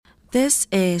This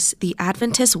is the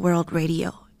Adventist World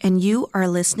Radio, and you are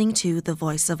listening to the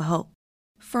Voice of Hope.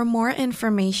 For more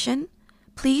information,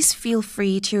 please feel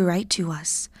free to write to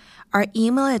us. Our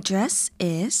email address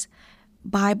is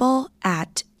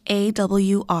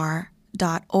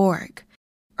bible@awr.org,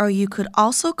 or you could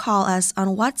also call us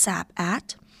on WhatsApp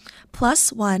at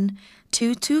 +1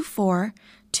 224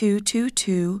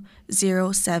 222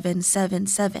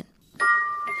 0777.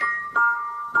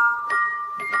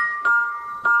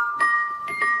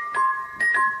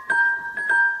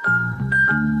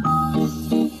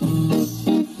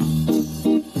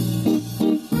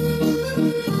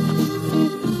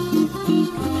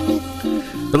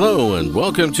 Hello and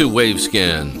welcome to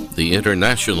Wavescan, the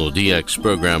international DX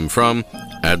program from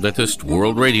Adventist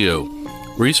World Radio,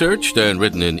 researched and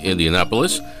written in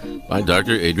Indianapolis by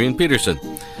Dr. Adrian Peterson,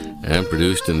 and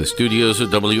produced in the studios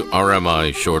of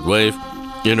WRMI Shortwave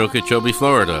in Okeechobee,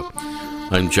 Florida.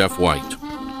 I'm Jeff White.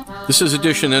 This is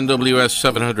edition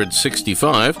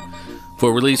NWS765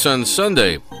 for release on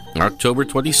Sunday, October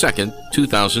 22nd,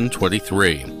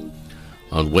 2023.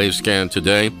 On Wavescan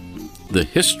today, The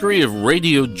History of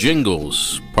Radio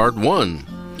Jingles, Part 1.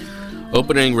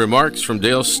 Opening remarks from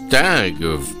Dale Stagg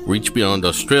of Reach Beyond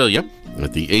Australia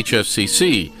at the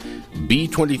HFCC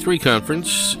B23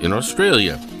 conference in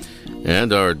Australia,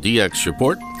 and our DX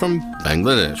report from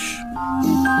Bangladesh.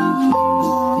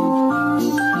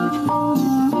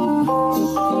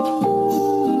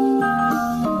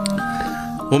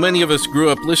 Well, many of us grew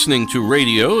up listening to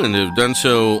radio and have done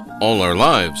so all our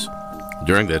lives.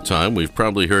 During that time, we've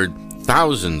probably heard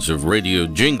thousands of radio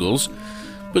jingles,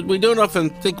 but we don't often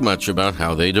think much about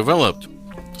how they developed.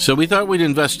 So we thought we'd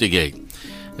investigate.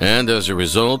 And as a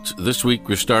result, this week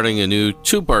we're starting a new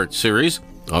two-part series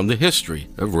on the history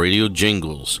of radio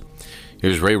jingles.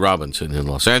 Here's Ray Robinson in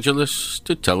Los Angeles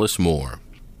to tell us more.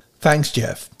 Thanks,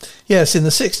 Jeff. Yes, in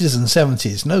the 60s and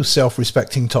 70s, no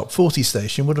self-respecting top 40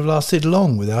 station would have lasted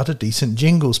long without a decent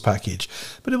jingles package,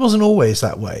 but it wasn't always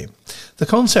that way. The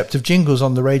concept of jingles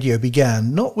on the radio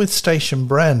began not with station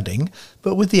branding,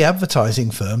 but with the advertising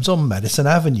firms on Madison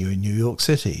Avenue in New York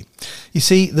City. You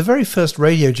see, the very first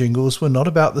radio jingles were not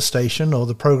about the station or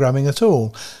the programming at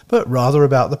all, but rather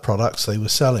about the products they were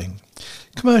selling.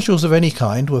 Commercials of any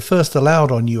kind were first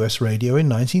allowed on US radio in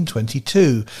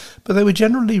 1922, but they were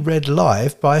generally read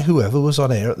live by whoever was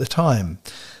on air at the time.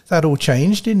 That all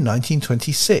changed in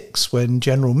 1926 when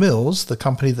General Mills, the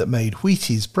company that made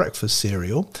Wheaties breakfast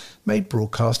cereal, made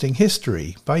broadcasting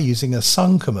history by using a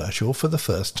Sun commercial for the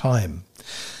first time.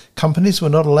 Companies were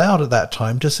not allowed at that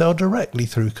time to sell directly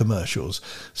through commercials,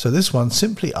 so this one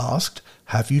simply asked,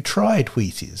 "Have you tried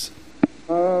Wheaties?"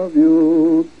 Have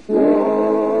you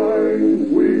tried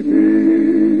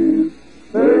Wheaties?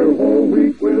 They're whole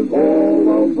wheat with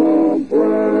all of the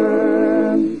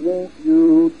bran. Won't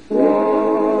you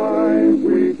try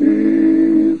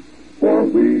Wheaties? For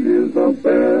wheat is the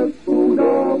best food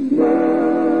of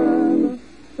man.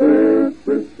 They're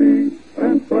crispy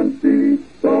and crunchy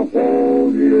the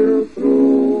whole year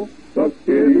through. The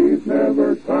kiddies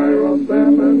never tire of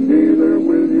them, and neither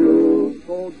will you.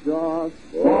 So just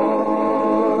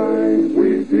try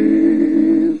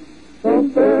Wheaties, the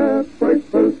best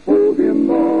breakfast food in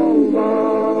the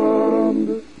land.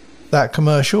 That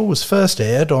commercial was first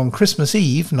aired on Christmas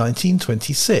Eve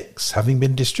 1926, having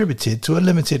been distributed to a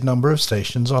limited number of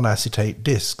stations on acetate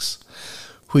discs.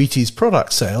 Wheaties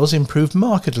product sales improved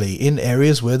markedly in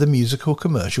areas where the musical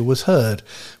commercial was heard,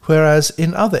 whereas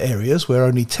in other areas where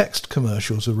only text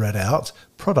commercials were read out,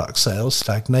 product sales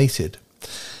stagnated.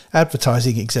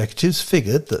 Advertising executives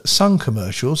figured that Sun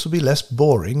commercials would be less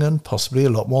boring and possibly a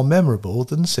lot more memorable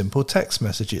than simple text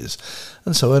messages,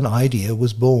 and so an idea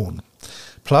was born.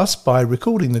 Plus, by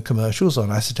recording the commercials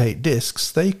on acetate discs,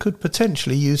 they could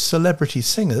potentially use celebrity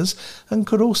singers and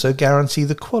could also guarantee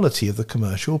the quality of the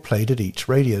commercial played at each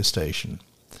radio station.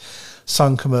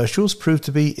 Sun commercials proved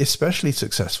to be especially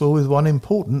successful with one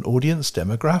important audience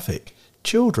demographic: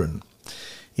 children.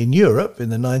 In Europe, in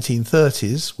the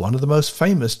 1930s, one of the most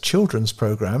famous children's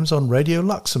programs on Radio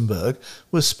Luxembourg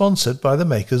was sponsored by the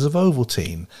makers of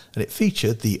Ovaltine, and it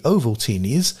featured the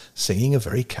Ovaltinies singing a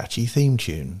very catchy theme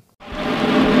tune.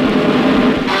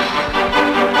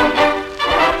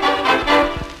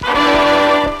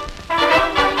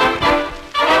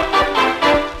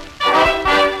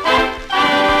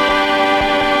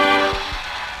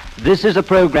 This is a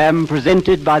program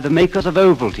presented by the makers of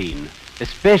Ovaltine,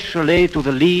 especially to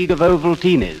the League of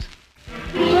Ovaltines.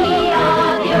 We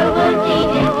are the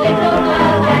Ovaltines, little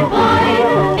girls and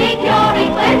boys. Make your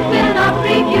request, we'll not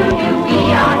refuse you. We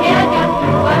are here just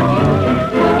to amuse you.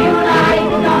 Would you like a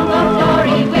song or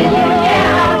story? Will you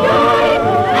share our joy?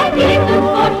 And give the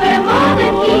sport where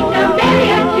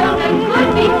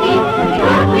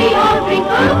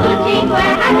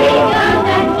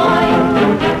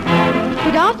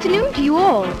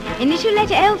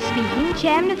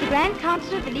chairman of the Grand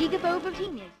Council of the League of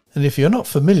Ovaltine. And if you're not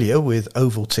familiar with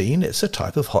Ovaltine, it's a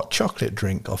type of hot chocolate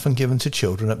drink often given to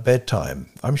children at bedtime.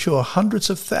 I'm sure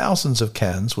hundreds of thousands of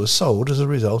cans were sold as a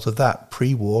result of that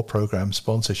pre-war program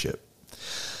sponsorship.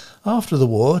 After the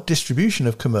war, distribution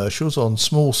of commercials on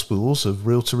small spools of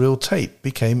reel-to-reel tape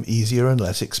became easier and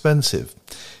less expensive.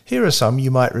 Here are some you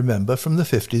might remember from the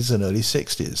 50s and early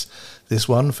 60s. This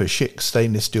one for Schick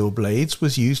stainless steel blades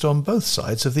was used on both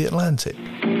sides of the Atlantic.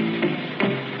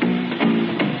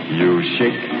 You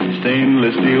Schick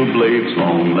stainless steel blades,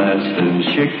 long lasting.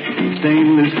 Schick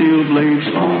stainless steel blades,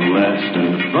 long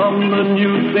lasting. From the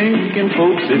new thinking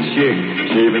folks, it's Schick.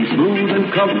 Shaving smooth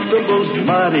and comfortable,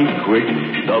 mighty quick.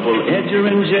 Double edger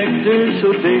injectors,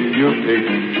 so take your pick.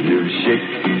 You Schick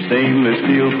stainless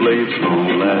steel blades, long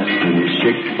lasting.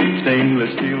 Schick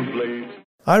stainless steel blades.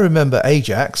 I remember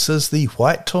Ajax as the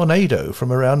White Tornado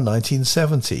from around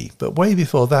 1970, but way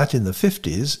before that in the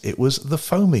 50s, it was the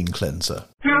foaming cleanser.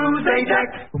 Use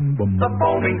Ajax, the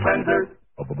foaming cleanser.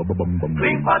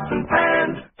 Clean pots and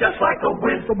pans, just like a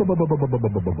whiz.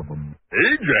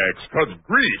 Ajax cuts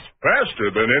grease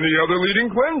faster than any other leading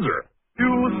cleanser.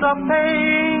 Use the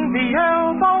pain, the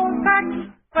elbow tax,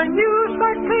 when you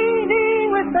start cleaning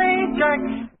with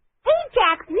Ajax.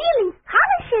 Ajax really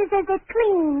polishes as it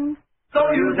cleans. So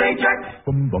use Ajax,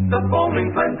 the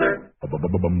foaming cleanser.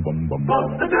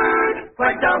 Flush the dirt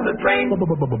right down the drain.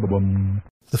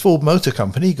 The Ford Motor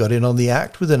Company got in on the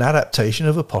act with an adaptation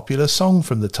of a popular song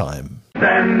from the time.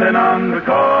 Standing on the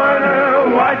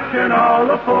corner, watching all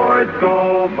the Fords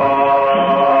go by.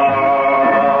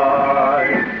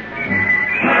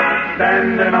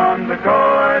 Standing on the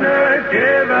corner,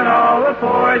 giving all the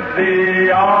Fords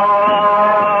the eye.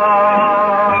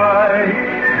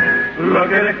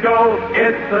 Look at it go,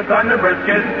 it's the Thunderbird's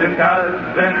kissing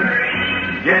cousin.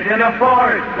 Get in a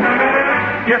Ford,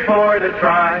 give Ford a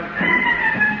try.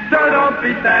 So don't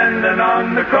be standing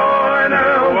on the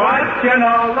corner, watching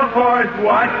all the Fords,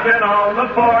 watching all the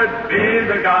Fords. Be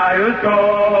the guy who's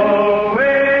going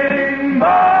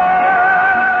by.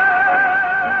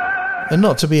 And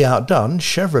not to be outdone,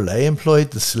 Chevrolet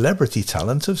employed the celebrity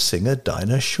talent of singer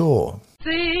Dinah Shore.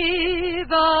 See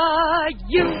the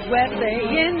USA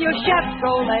in your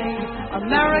Chevrolet.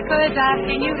 America is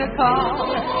asking you to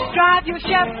call. Drive your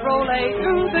Chevrolet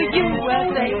through the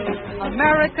USA.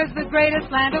 America's the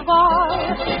greatest land of all.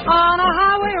 On a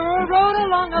highway or a road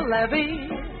along a levee,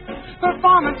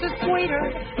 performance is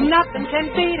sweeter, nothing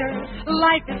can beat her.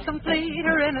 Life is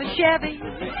completer in a Chevy.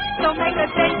 So make a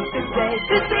date today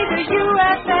to see the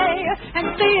USA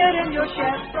and see it in your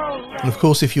Chevrolet. And of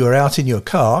course, if you were out in your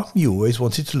car, you always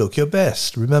wanted to look your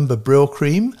best. Remember Brill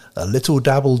Cream? A little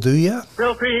dabble do ya?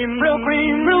 Brill cream, Brill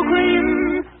cream, Brill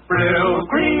cream. Brill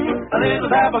cream, a little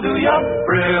dabble do ya.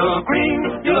 Brill cream,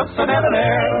 you look so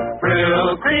debonair.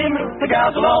 Brill cream, the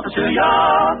gals will all pursue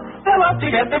ya. They love to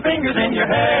get their fingers in your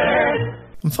hair.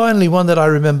 And finally, one that I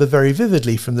remember very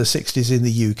vividly from the 60s in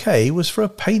the UK was for a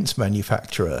paint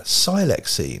manufacturer,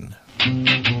 Silexene.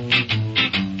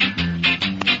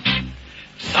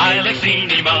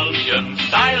 Silexene emulsion,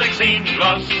 Silexene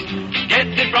gloss. Get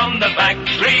it from the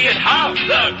factory at half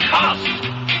the cost.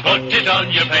 Put it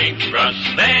on your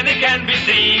paintbrush, then it can be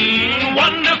seen.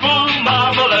 Wonderful,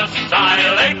 marvelous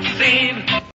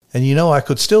Silexene. And you know, I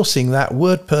could still sing that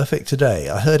word perfect today.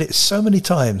 I heard it so many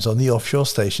times on the offshore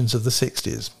stations of the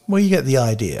 60s. Well, you get the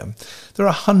idea. There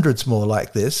are hundreds more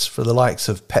like this for the likes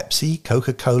of Pepsi,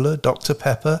 Coca-Cola, Dr.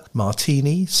 Pepper,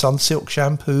 Martini, Sunsilk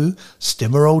Shampoo,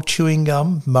 Stimorol Chewing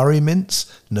Gum, Murray Mints,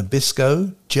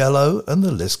 Nabisco, Jell-O, and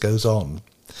the list goes on.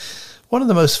 One of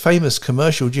the most famous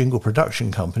commercial jingle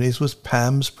production companies was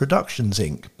Pam's Productions,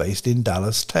 Inc., based in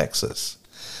Dallas, Texas.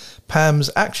 PAMS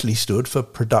actually stood for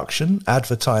Production,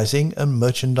 Advertising and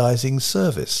Merchandising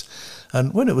Service,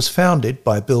 and when it was founded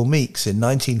by Bill Meeks in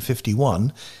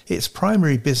 1951, its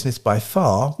primary business by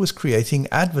far was creating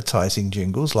advertising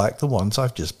jingles like the ones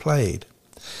I've just played.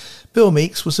 Bill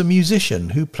Meeks was a musician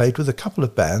who played with a couple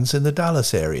of bands in the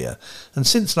Dallas area, and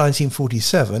since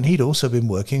 1947 he'd also been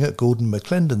working at Gordon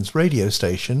McClendon's radio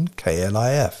station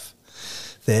KLIF.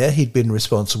 There he'd been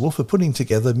responsible for putting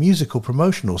together musical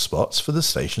promotional spots for the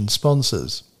station's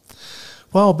sponsors.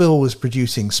 While Bill was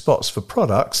producing spots for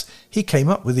products, he came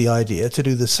up with the idea to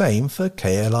do the same for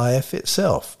KLIF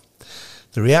itself.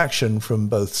 The reaction from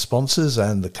both sponsors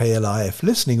and the KLIF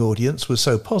listening audience was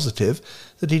so positive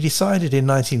that he decided in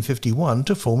 1951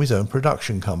 to form his own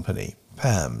production company,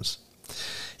 PAMS.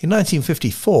 In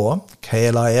 1954,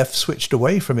 KLIF switched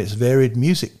away from its varied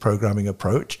music programming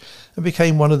approach and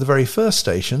became one of the very first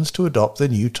stations to adopt the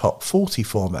new Top 40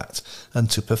 format and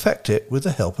to perfect it with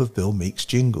the help of Bill Meeks'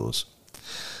 jingles.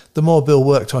 The more Bill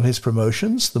worked on his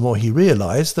promotions, the more he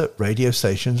realised that radio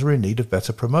stations were in need of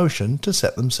better promotion to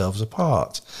set themselves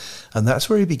apart, and that's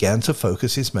where he began to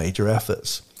focus his major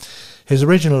efforts. His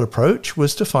original approach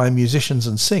was to find musicians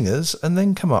and singers and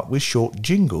then come up with short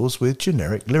jingles with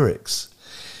generic lyrics.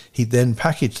 He'd then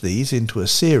package these into a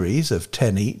series of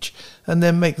 10 each and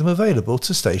then make them available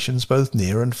to stations both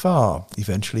near and far,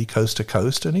 eventually coast to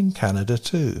coast and in Canada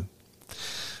too.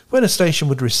 When a station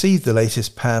would receive the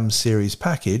latest PAM series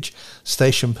package,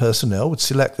 station personnel would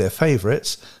select their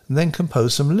favourites and then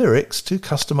compose some lyrics to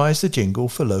customise the jingle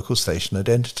for local station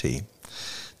identity.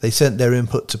 They sent their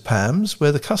input to PAMS,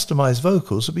 where the customised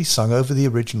vocals would be sung over the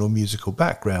original musical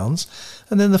backgrounds,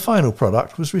 and then the final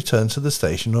product was returned to the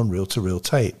station on reel-to-reel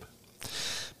tape.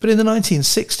 But in the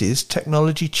 1960s,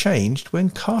 technology changed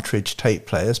when cartridge tape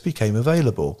players became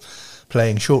available,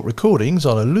 playing short recordings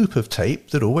on a loop of tape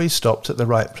that always stopped at the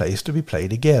right place to be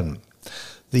played again.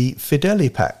 The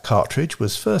Fidelipack cartridge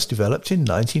was first developed in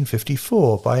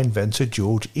 1954 by inventor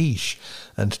George Eash,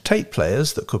 and tape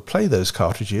players that could play those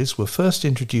cartridges were first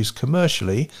introduced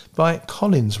commercially by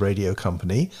Collins Radio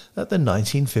Company at the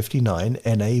 1959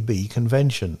 NAB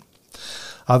convention.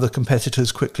 Other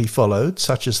competitors quickly followed,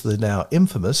 such as the now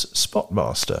infamous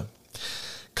Spotmaster.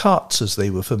 Carts, as they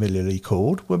were familiarly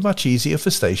called, were much easier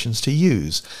for stations to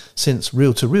use, since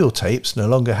reel-to-reel tapes no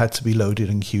longer had to be loaded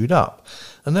and queued up,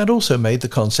 and that also made the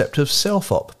concept of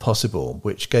self-op possible,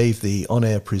 which gave the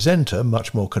on-air presenter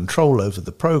much more control over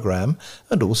the programme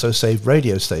and also saved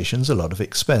radio stations a lot of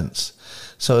expense.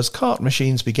 So as cart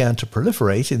machines began to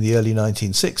proliferate in the early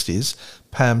 1960s,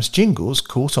 PAM's jingles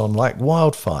caught on like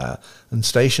wildfire, and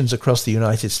stations across the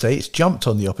United States jumped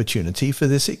on the opportunity for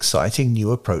this exciting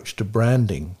new approach to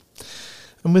branding.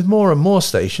 And with more and more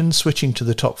stations switching to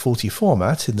the top 40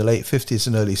 format in the late 50s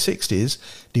and early 60s,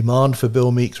 demand for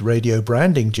Bill Meek's radio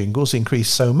branding jingles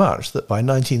increased so much that by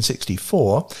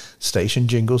 1964, station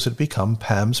jingles had become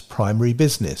PAM's primary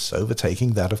business,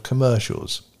 overtaking that of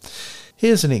commercials.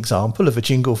 Here's an example of a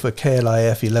jingle for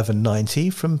KLIF 1190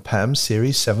 from PAM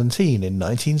Series 17 in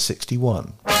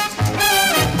 1961.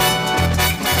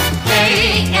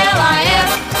 KLIF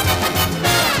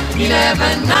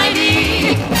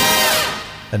 1190.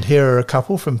 And here are a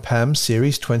couple from PAM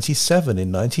Series 27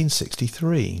 in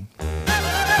 1963.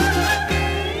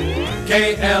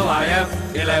 KLIF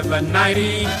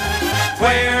 1190,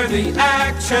 where the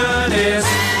action is.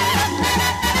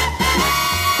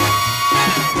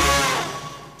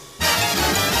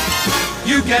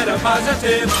 You get a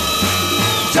positive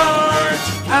charge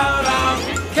out of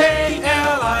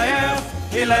KLIF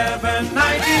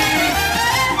 1190.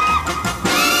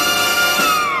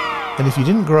 And if you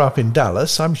didn't grow up in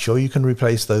Dallas, I'm sure you can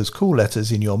replace those cool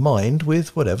letters in your mind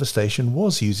with whatever station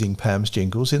was using PAM's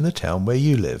jingles in the town where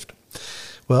you lived.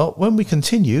 Well, when we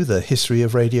continue the history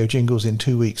of radio jingles in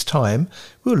 2 weeks' time,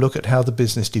 we'll look at how the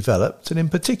business developed, and in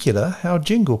particular how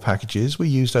jingle packages were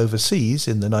used overseas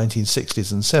in the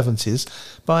 1960s and 70s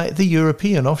by the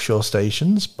European offshore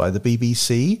stations, by the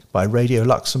BBC, by Radio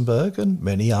Luxembourg, and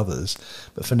many others.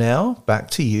 But for now, back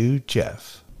to you,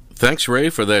 Jeff. Thanks, Ray,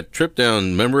 for that trip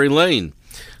down memory lane.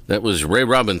 That was Ray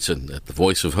Robinson at the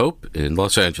Voice of Hope in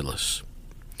Los Angeles.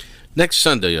 Next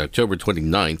Sunday, October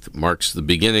 29th, marks the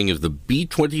beginning of the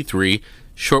B23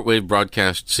 shortwave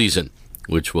broadcast season,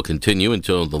 which will continue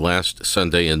until the last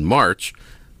Sunday in March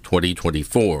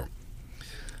 2024.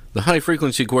 The High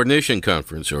Frequency Coordination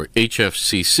Conference, or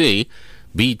HFCC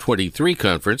B23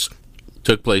 Conference,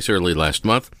 took place early last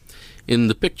month in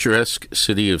the picturesque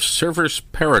city of Surfers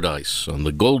Paradise on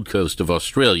the Gold Coast of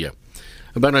Australia,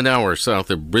 about an hour south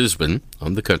of Brisbane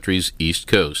on the country's east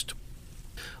coast.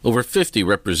 Over 50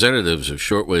 representatives of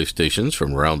shortwave stations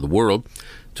from around the world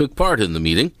took part in the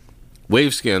meeting.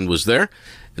 Wavescan was there,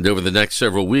 and over the next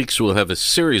several weeks we'll have a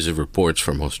series of reports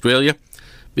from Australia,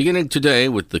 beginning today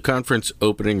with the conference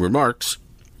opening remarks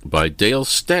by Dale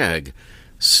Stagg,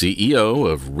 CEO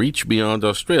of Reach Beyond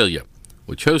Australia,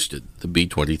 which hosted the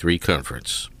B23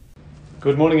 conference.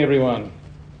 Good morning, everyone.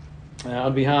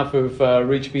 On behalf of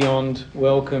Reach Beyond,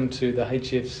 welcome to the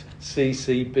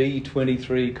HFCC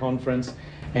B23 conference.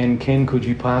 And Ken, could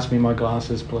you pass me my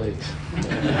glasses, please?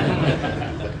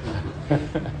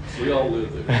 We all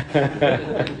live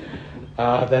there.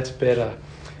 That's better.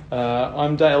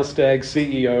 I'm Dale Stagg,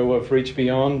 CEO of Reach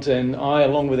Beyond, and I,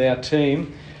 along with our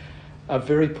team, are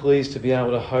very pleased to be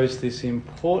able to host this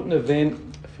important event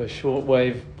for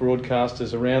shortwave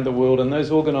broadcasters around the world and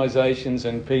those organisations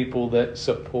and people that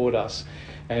support us.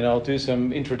 And I'll do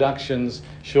some introductions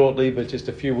shortly, but just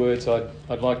a few words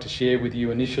I'd like to share with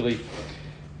you initially.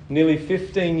 Nearly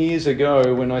 15 years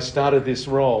ago, when I started this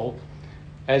role,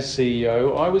 as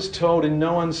CEO, I was told in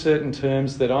no uncertain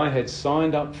terms that I had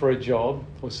signed up for a job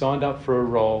or signed up for a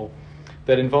role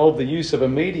that involved the use of a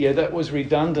media that was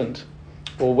redundant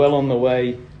or well on the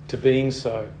way to being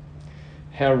so.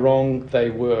 How wrong they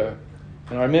were.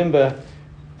 And I remember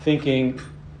thinking,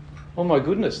 oh my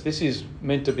goodness, this is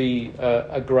meant to be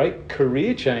a great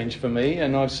career change for me,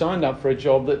 and I've signed up for a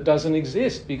job that doesn't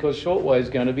exist because shortwave's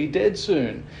going to be dead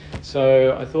soon.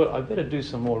 So I thought I'd better do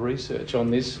some more research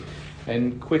on this,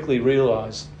 and quickly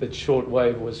realised that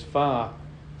shortwave was far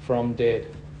from dead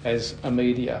as a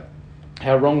media.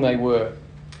 How wrong they were.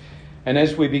 And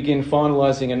as we begin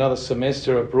finalising another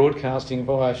semester of broadcasting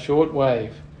via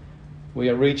shortwave, we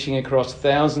are reaching across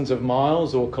thousands of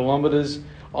miles or kilometres,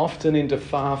 often into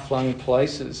far-flung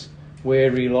places where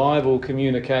reliable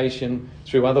communication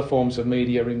through other forms of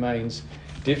media remains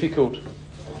difficult.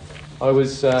 I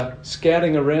was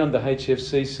scouting around the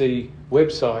HFCC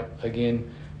website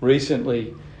again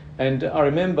recently, and I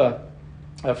remember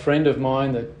a friend of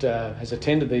mine that has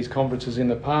attended these conferences in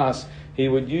the past. He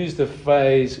would use the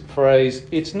phrase,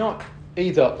 it's not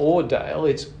either or, Dale,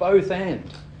 it's both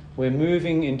and. We're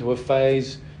moving into a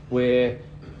phase where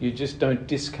you just don't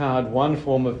discard one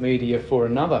form of media for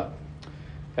another.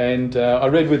 And I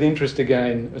read with interest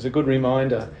again, as a good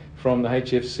reminder, from the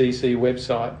HFCC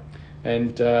website,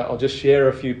 and I'll just share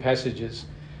a few passages.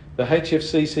 The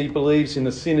HFCC believes in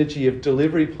the synergy of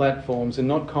delivery platforms and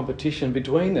not competition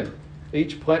between them.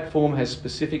 Each platform has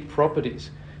specific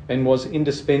properties and was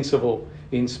indispensable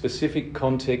in specific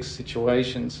context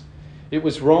situations. It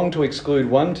was wrong to exclude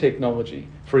one technology,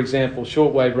 for example,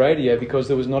 shortwave radio, because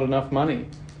there was not enough money.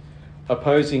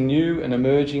 Opposing new and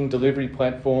emerging delivery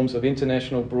platforms of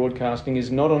international broadcasting is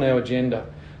not on our agenda.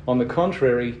 On the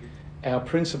contrary, our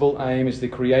principal aim is the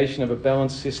creation of a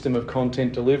balanced system of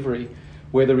content delivery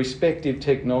where the respective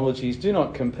technologies do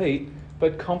not compete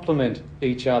but complement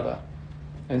each other.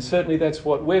 And certainly that's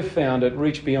what we've found at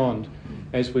Reach Beyond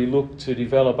as we look to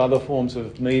develop other forms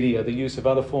of media, the use of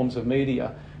other forms of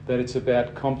media, that it's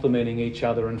about complementing each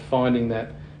other and finding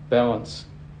that balance.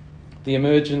 The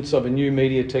emergence of a new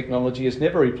media technology has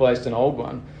never replaced an old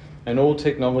one, and all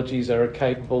technologies are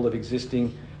capable of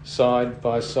existing side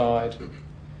by side.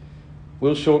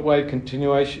 Will shortwave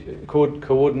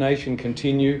coordination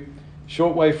continue?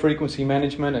 Shortwave frequency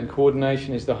management and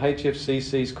coordination is the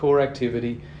HFCC's core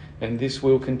activity, and this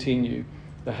will continue.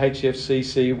 The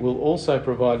HFCC will also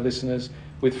provide listeners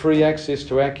with free access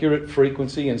to accurate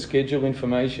frequency and schedule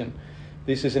information.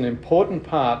 This is an important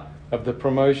part of the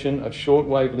promotion of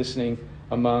shortwave listening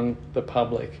among the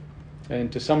public.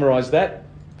 And to summarise that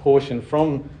portion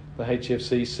from the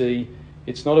HFCC,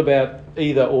 it's not about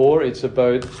either or, it's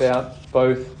about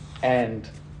both and.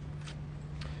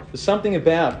 There's something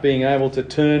about being able to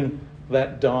turn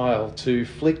that dial, to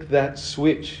flick that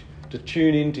switch, to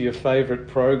tune into your favourite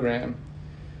program,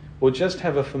 or just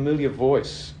have a familiar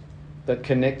voice that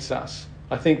connects us.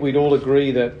 I think we'd all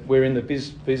agree that we're in the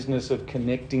business of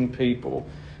connecting people,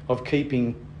 of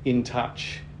keeping in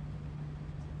touch.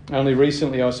 Only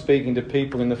recently I was speaking to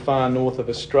people in the far north of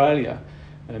Australia,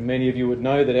 and many of you would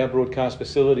know that our broadcast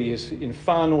facility is in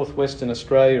far northwestern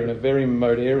Australia in a very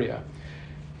remote area,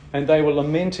 and they were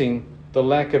lamenting the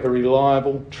lack of a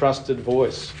reliable, trusted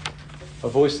voice, a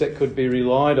voice that could be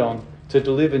relied on to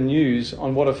deliver news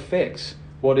on what affects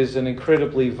what is an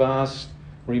incredibly vast,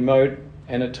 remote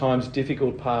and at times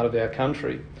difficult part of our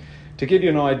country. To give you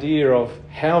an idea of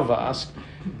how vast,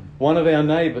 one of our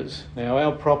neighbours, now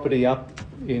our property up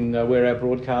in where our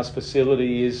broadcast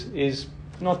facility is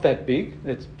not that big,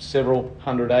 it's several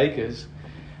hundred acres,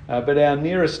 but our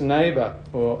nearest neighbour,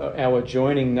 or our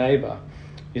adjoining neighbour,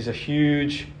 is a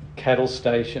huge cattle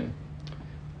station.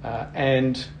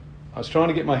 And I was trying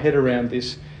to get my head around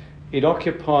this. It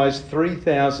occupies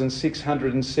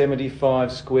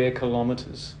 3,675 square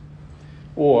kilometres,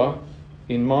 or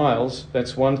in miles,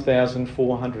 that's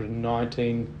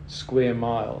 1,419 square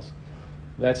miles.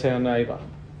 That's our neighbour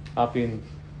up in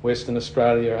Western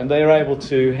Australia, and they are able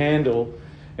to handle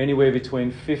anywhere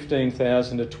between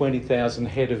 15,000 to 20,000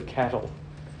 head of cattle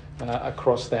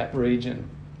across that region.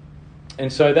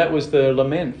 And so that was the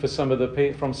lament for some of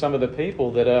the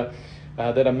people that are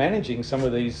managing some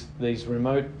of these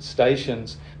remote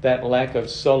stations, that lack of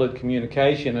solid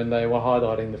communication, and they were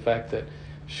highlighting the fact that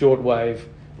shortwave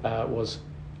was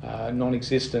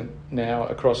non-existent now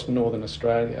across northern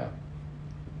Australia.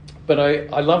 But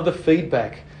I love the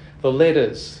feedback, the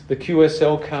letters, the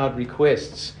QSL card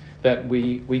requests that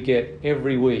we get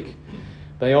every week.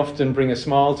 They often bring a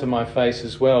smile to my face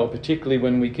as well, particularly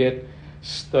when we get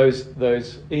those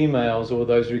emails or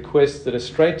those requests that are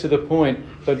straight to the point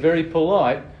but very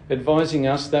polite, advising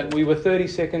us that we were 30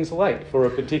 seconds late for a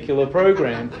particular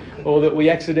program or that we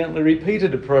accidentally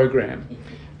repeated a program.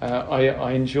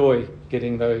 I enjoy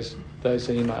getting those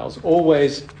emails.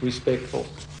 Always respectful.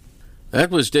 That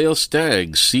was Dale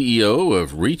Stagg, CEO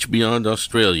of Reach Beyond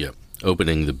Australia,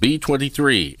 opening the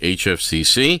B23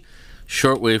 HFCC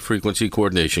Shortwave Frequency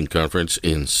Coordination Conference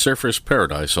in Surfers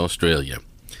Paradise, Australia.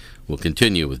 We'll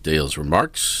continue with Dale's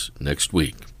remarks next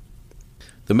week.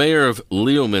 The Mayor of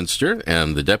Leominster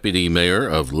and the Deputy Mayor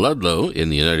of Ludlow in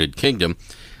the United Kingdom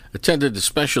attended a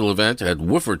special event at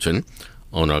Woofferton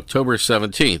on October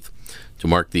 17th to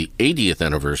mark the 80th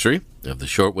anniversary of the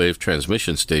shortwave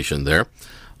transmission station there,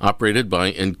 operated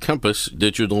by Encompass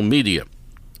Digital Media.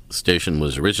 The station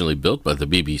was originally built by the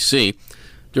BBC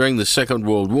during the Second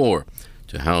World War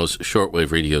to house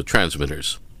shortwave radio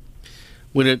transmitters.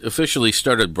 When it officially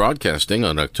started broadcasting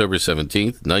on October 17,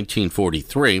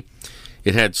 1943,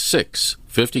 it had 6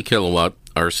 50-kilowatt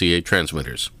RCA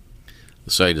transmitters.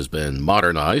 The site has been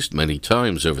modernized many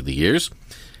times over the years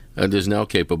and is now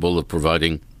capable of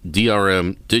providing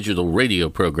DRM digital radio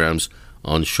programs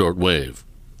on shortwave.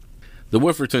 The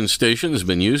Woofferton station has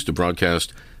been used to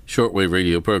broadcast shortwave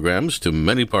radio programs to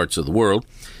many parts of the world,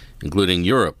 including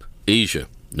Europe, Asia,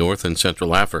 North and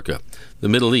Central Africa, the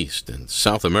Middle East, and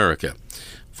South America,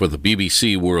 for the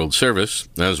BBC World Service,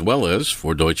 as well as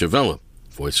for Deutsche Welle,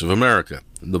 Voice of America,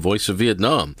 and the Voice of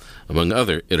Vietnam, among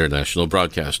other international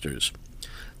broadcasters.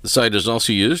 The site is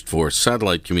also used for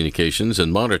satellite communications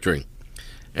and monitoring,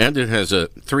 and it has a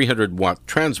 300-watt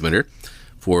transmitter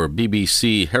for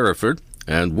BBC Hereford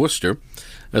and Worcester,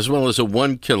 as well as a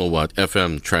 1-kilowatt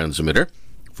FM transmitter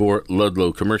for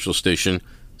Ludlow commercial station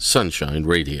Sunshine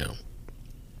Radio.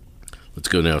 Let's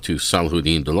go now to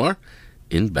Salahuddin Dalar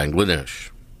in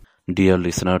Bangladesh. Dear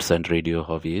listeners and radio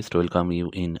hobbyists, welcome you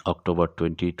in October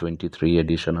 2023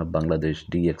 edition of Bangladesh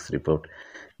DX Report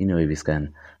in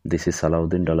Waviscan. This is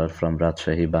Salahuddin Dalar from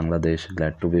Rajshahi, Bangladesh.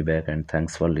 Glad to be back and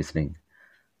thanks for listening.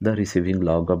 The receiving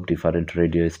log of different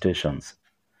radio stations.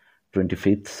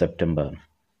 25th September,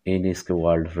 NSK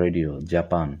World Radio,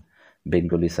 Japan,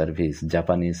 Bengali service,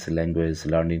 Japanese language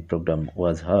learning program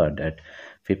was heard at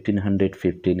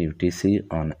 1515 UTC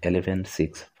on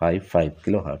 11655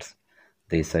 kHz.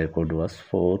 The SI code was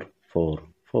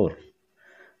 444.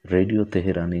 Radio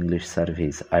Tehran English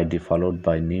service, ID followed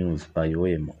by news by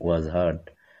OM, was heard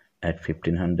at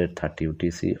 1530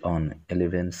 UTC on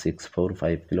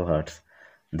 11645 kHz.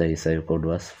 The SI code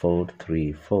was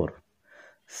 434.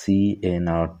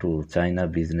 CNR2 China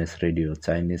Business Radio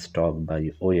Chinese Talk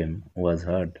by OM was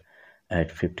heard at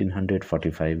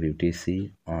 1545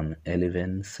 UTC on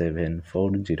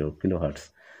 11740 kHz.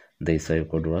 The SI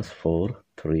code was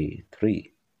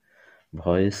 433.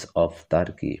 Voice of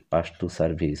Turkey Pashto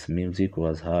service music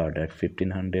was heard at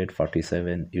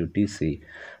 1547 UTC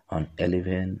on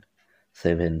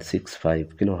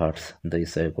 11765 kHz. The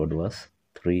SI code was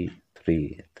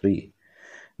 333.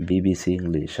 BBC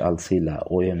English Al-Sila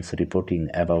OM's reporting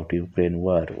about Ukraine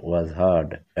war was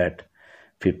heard at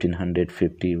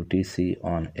 1550 UTC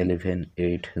on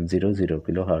 11800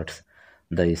 kHz.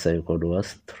 The SI code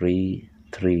was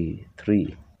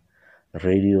 333.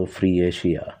 Radio Free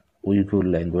Asia Uyghur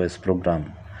language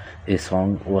program. A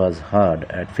song was heard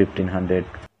at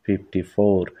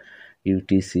 1554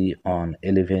 UTC on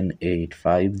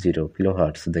 11850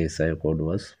 kHz. The SI code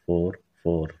was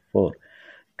 444.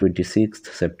 26th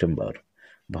September,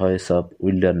 Voice of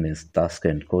Wilderness,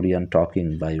 Tashkent, Korean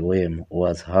Talking by OM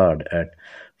was heard at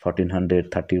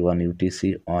 1431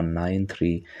 UTC on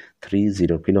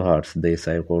 9330 kHz. The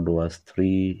SI code was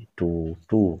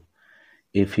 322.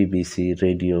 FEBC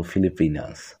Radio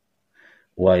Filipinas,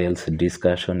 whilst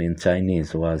discussion in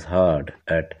Chinese was heard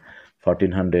at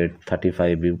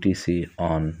 1435 UTC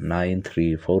on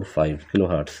 9345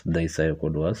 kHz. The SI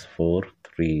code was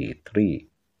 433.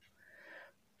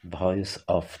 Voice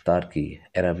of Turkey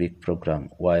Arabic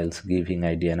program, whilst giving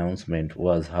ID announcement,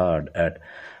 was heard at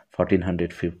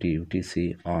 1450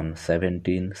 UTC on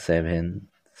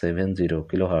 17770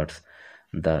 kHz.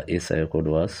 The SI code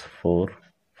was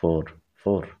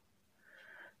 444.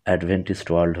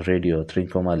 Adventist World Radio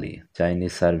Trincomalee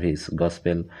Chinese service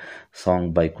gospel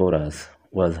song by chorus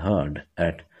was heard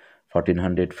at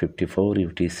 1454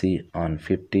 UTC on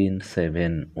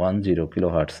 15710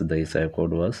 kHz. The SI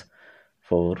code was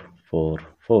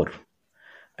 444.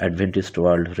 Adventist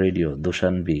World Radio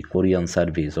Dushanbe Korean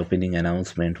service opening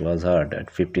announcement was heard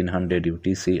at 1500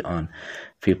 UTC on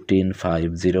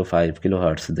 15505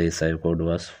 kHz. The SI code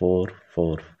was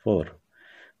 444.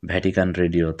 Vatican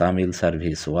Radio Tamil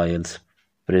service whilst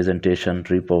presentation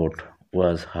report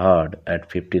was heard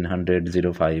at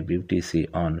 1505 UTC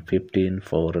on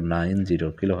 15490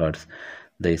 kHz.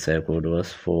 The issue code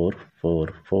was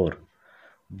 444.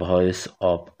 Voice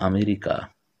of America,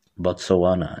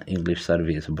 Botswana English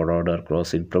Service Border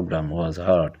Crossing Program was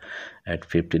heard at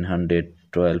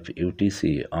 1512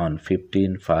 UTC on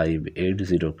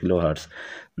 15580 kHz.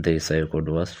 The issue code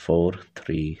was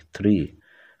 433.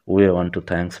 We want to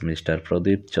thank Mr.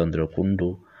 Pradeep Chandra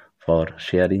Kundu for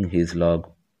sharing his log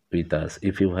with us.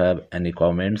 If you have any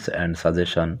comments and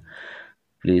suggestions,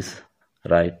 please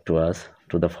write to us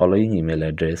to the following email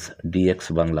address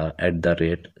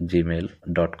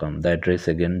dxbangla@gmail.com. The address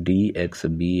again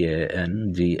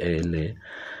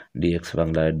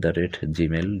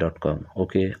dxbangla@gmail.com.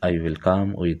 Okay, I will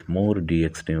come with more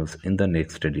DX news in the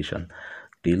next edition.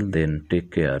 Till then,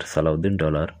 take care. Salahuddin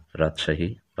Dollar,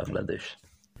 Rajshahi, Bangladesh.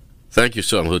 Thank you,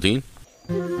 Salahuddin.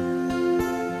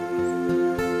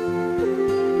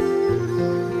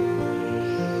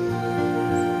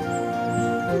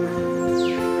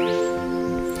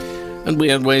 And we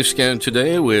end Wavescan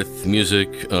today with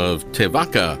music of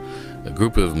Tevaka, a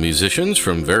group of musicians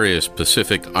from various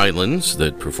Pacific islands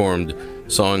that performed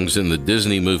songs in the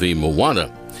Disney movie Moana.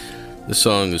 The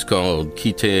song is called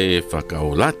Kite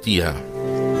Whakaolatia.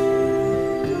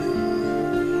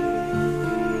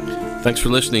 Thanks for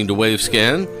listening to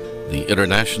Wavescan, the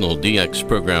international DX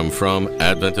program from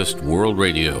Adventist World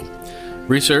Radio.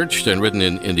 Researched and written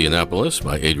in Indianapolis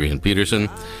by Adrian Peterson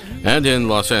and in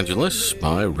Los Angeles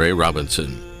by Ray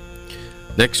Robinson.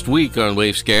 Next week on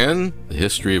Wavescan, the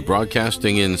history of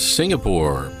broadcasting in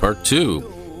Singapore, Part 2.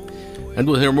 And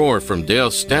we'll hear more from Dale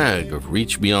Stagg of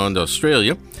Reach Beyond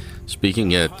Australia,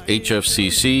 speaking at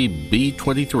HFCC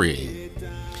B23.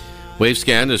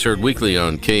 Wavescan is heard weekly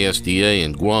on KSDA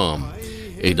in Guam,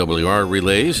 AWR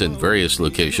relays in various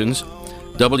locations,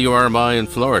 WRMI in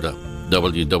Florida,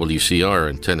 WWCR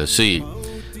in Tennessee,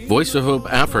 Voice of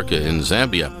Hope Africa in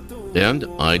Zambia, and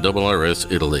IRRS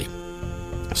Italy.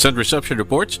 Send reception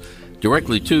reports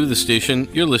directly to the station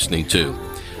you're listening to.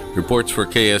 Reports for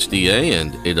KSDA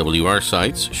and AWR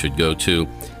sites should go to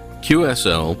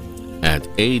qsl@awr.org.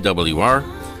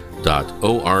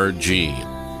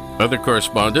 Other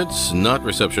correspondence, not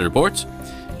reception reports,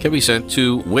 can be sent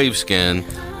to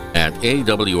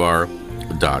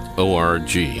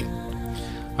wavescan@awr.org.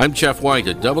 I'm Jeff White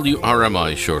at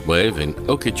WRMI Shortwave in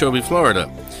Okeechobee, Florida.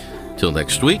 Till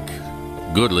next week,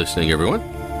 good listening, everyone.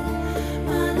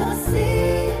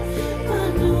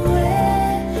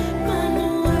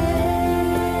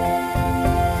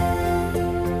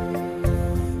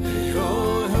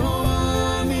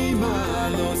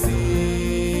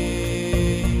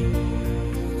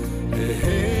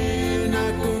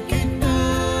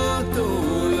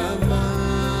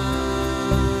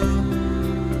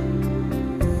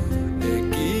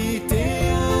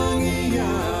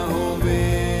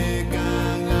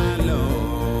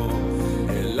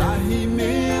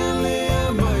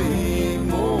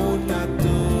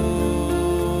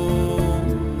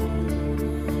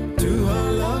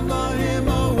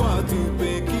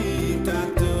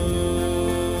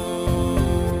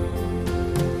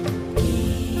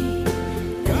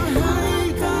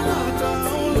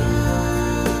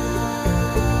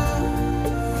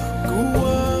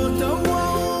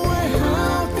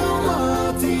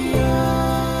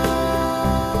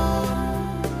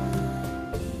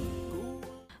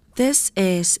 This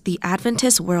is the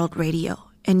Adventist World Radio,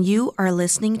 and you are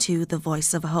listening to the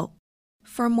Voice of Hope.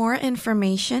 For more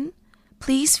information,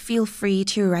 please feel free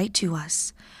to write to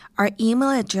us. Our email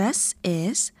address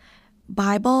is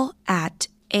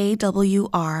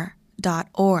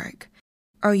bible@awr.org,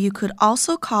 or you could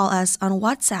also call us on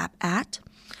WhatsApp at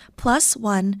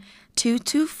 +1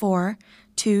 224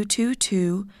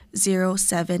 222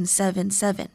 0777.